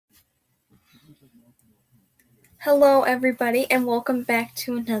Hello everybody and welcome back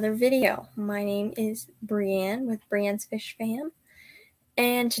to another video. My name is Brianne with Brianne's Fish Fam,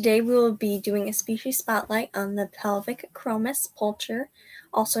 and today we will be doing a species spotlight on the Pelvicachromis Pulcher,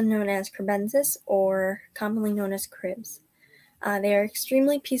 also known as Kribensis or commonly known as kribs. They are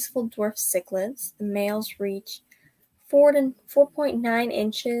extremely peaceful dwarf cichlids. The males reach 4.9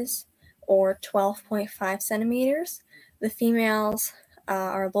 inches or 12.5 centimeters. The females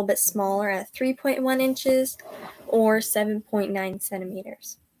are a little bit smaller at 3.1 inches or 7.9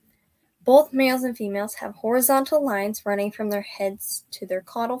 centimeters. Both males and females have horizontal lines running from their heads to their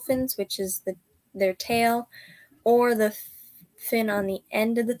caudal fins, which is their tail or the fin on the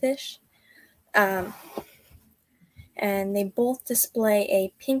end of the fish. And they both display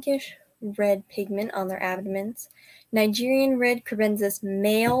a pinkish red pigment on their abdomens. Nigerian red Kribensis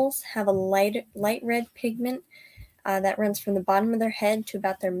males have a light red pigment that runs from the bottom of their head to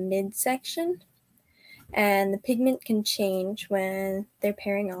about their midsection, and the pigment can change when they're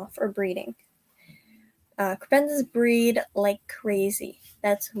pairing off or breeding. Kribensis breed like crazy.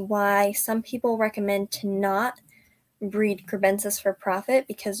 That's why some people recommend to not breed Kribensis for profit,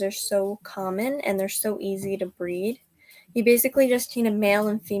 because they're so common and they're so easy to breed. You basically just need a male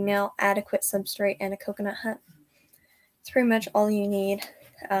and female, adequate substrate, and a coconut hut. That's pretty much all you need.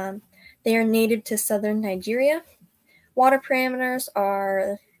 They are native to southern Nigeria. Water parameters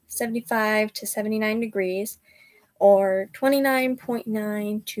are 75 to 79 degrees, or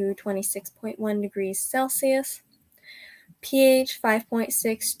 29.9 to 26.1 degrees Celsius. pH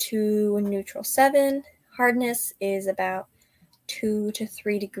 5.6 to neutral 7. Hardness is about 2 to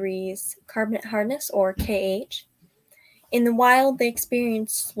 3 degrees carbonate hardness, or KH. In the wild, they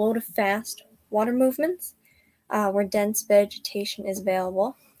experience slow to fast water movements where dense vegetation is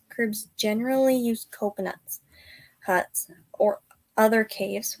available. Kribs generally use coconuts, huts, or other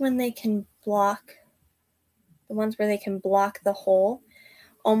caves when they can block the hole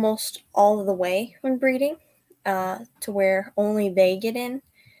almost all of the way when breeding, to where only they get in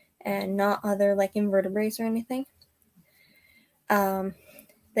and not other like invertebrates or anything. The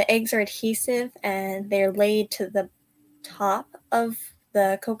eggs are adhesive and they're laid to the top of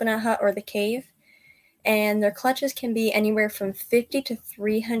the coconut hut or the cave, and their clutches can be anywhere from 50 to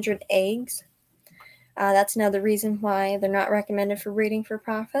 300 eggs. That's another reason why they're not recommended for breeding for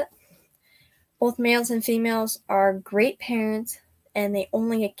profit. Both males and females are great parents, and they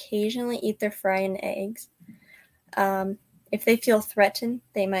only occasionally eat their fry and eggs. If they feel threatened,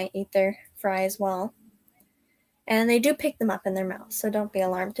 they might eat their fry as well. And they do pick them up in their mouths, so don't be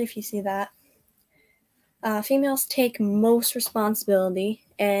alarmed if you see that. Females take most responsibility,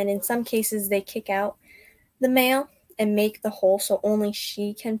 and in some cases they kick out the male and make the hole so only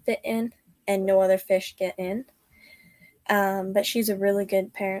she can fit in and no other fish get in. But she's a really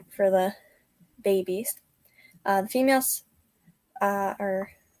good parent for the babies. The females are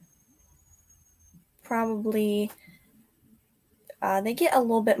probably, they get a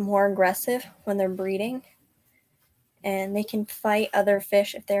little bit more aggressive when they're breeding, and they can fight other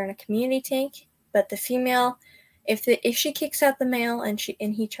fish if they're in a community tank. But the female, if she kicks out the male and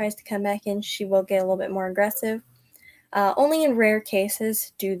he tries to come back in, she will get a little bit more aggressive. Only in rare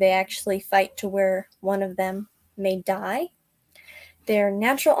cases do they actually fight to where one of them may die. They're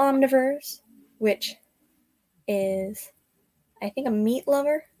natural omnivores, which is, I think, a meat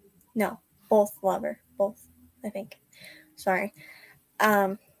lover. No, both, I think. Sorry.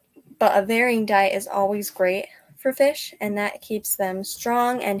 But a varying diet is always great for fish, and that keeps them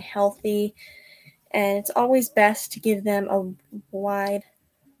strong and healthy. And it's always best to give them a wide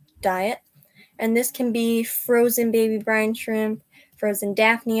diet. And this can be frozen baby brine shrimp, frozen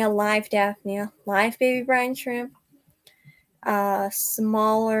Daphnia, live baby brine shrimp,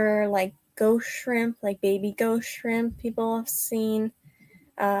 smaller like ghost shrimp, like baby ghost shrimp people have seen.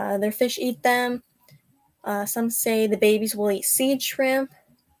 Their fish eat them. Some say the babies will eat seed shrimp,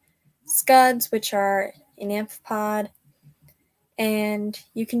 scuds, which are an amphipod, and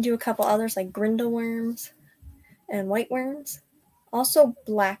you can do a couple others like grindle worms and white worms. Also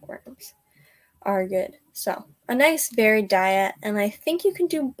black worms are good. So a nice varied diet, and I think you can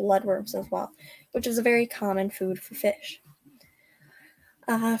do bloodworms as well, which is a very common food for fish.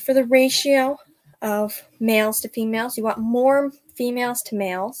 For the ratio of males to females, you want more females to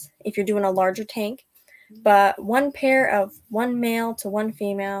males if you're doing a larger tank, but one pair of one male to one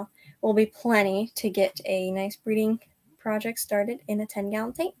female will be plenty to get a nice breeding project started in a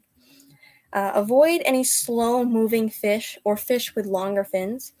 10-gallon tank. Avoid any slow-moving fish or fish with longer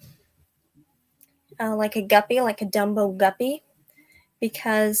fins, like a guppy, like a Dumbo guppy,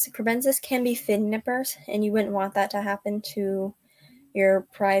 because Kribensis can be fin nippers, and you wouldn't want that to happen to your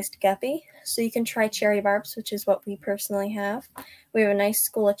prized guppy. So you can try cherry barbs, which is what we personally have. We have a nice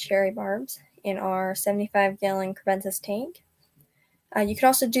school of cherry barbs in our 75-gallon Kribensis tank. You could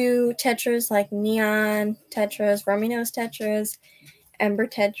also do tetras like neon tetras, rummy nose tetras, ember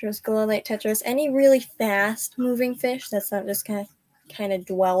tetras, glow light tetras, any really fast moving fish that's not just kind of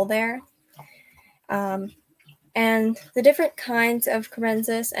dwell there. And the different kinds of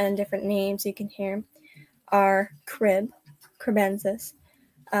Kribensis and different names you can hear are Kribensis,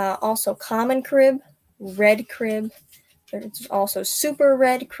 also common krib, red krib, there's also super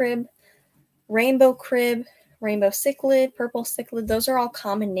red krib, rainbow krib, rainbow cichlid, purple cichlid. Those are all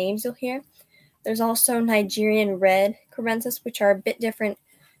common names you'll hear. There's also Nigerian red Kribensis, which are a bit different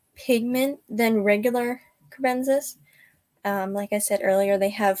pigment than regular Kribensis. Like I said earlier, they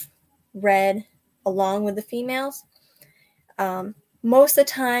have red along with the females. Most of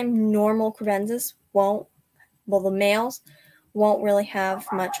the time, normal Kribensis the males won't really have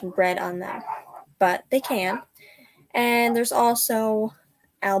much red on them, but they can. And there's also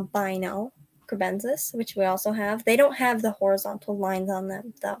albino Kribensis, which we also have. They don't have the horizontal lines on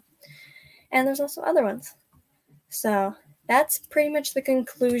them, though. And there's also other ones. So that's pretty much the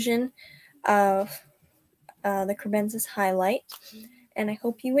conclusion of the Kribensis highlight. And I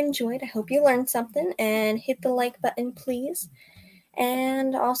hope you enjoyed. I hope you learned something. And hit the like button, please.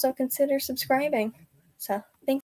 And also consider subscribing. So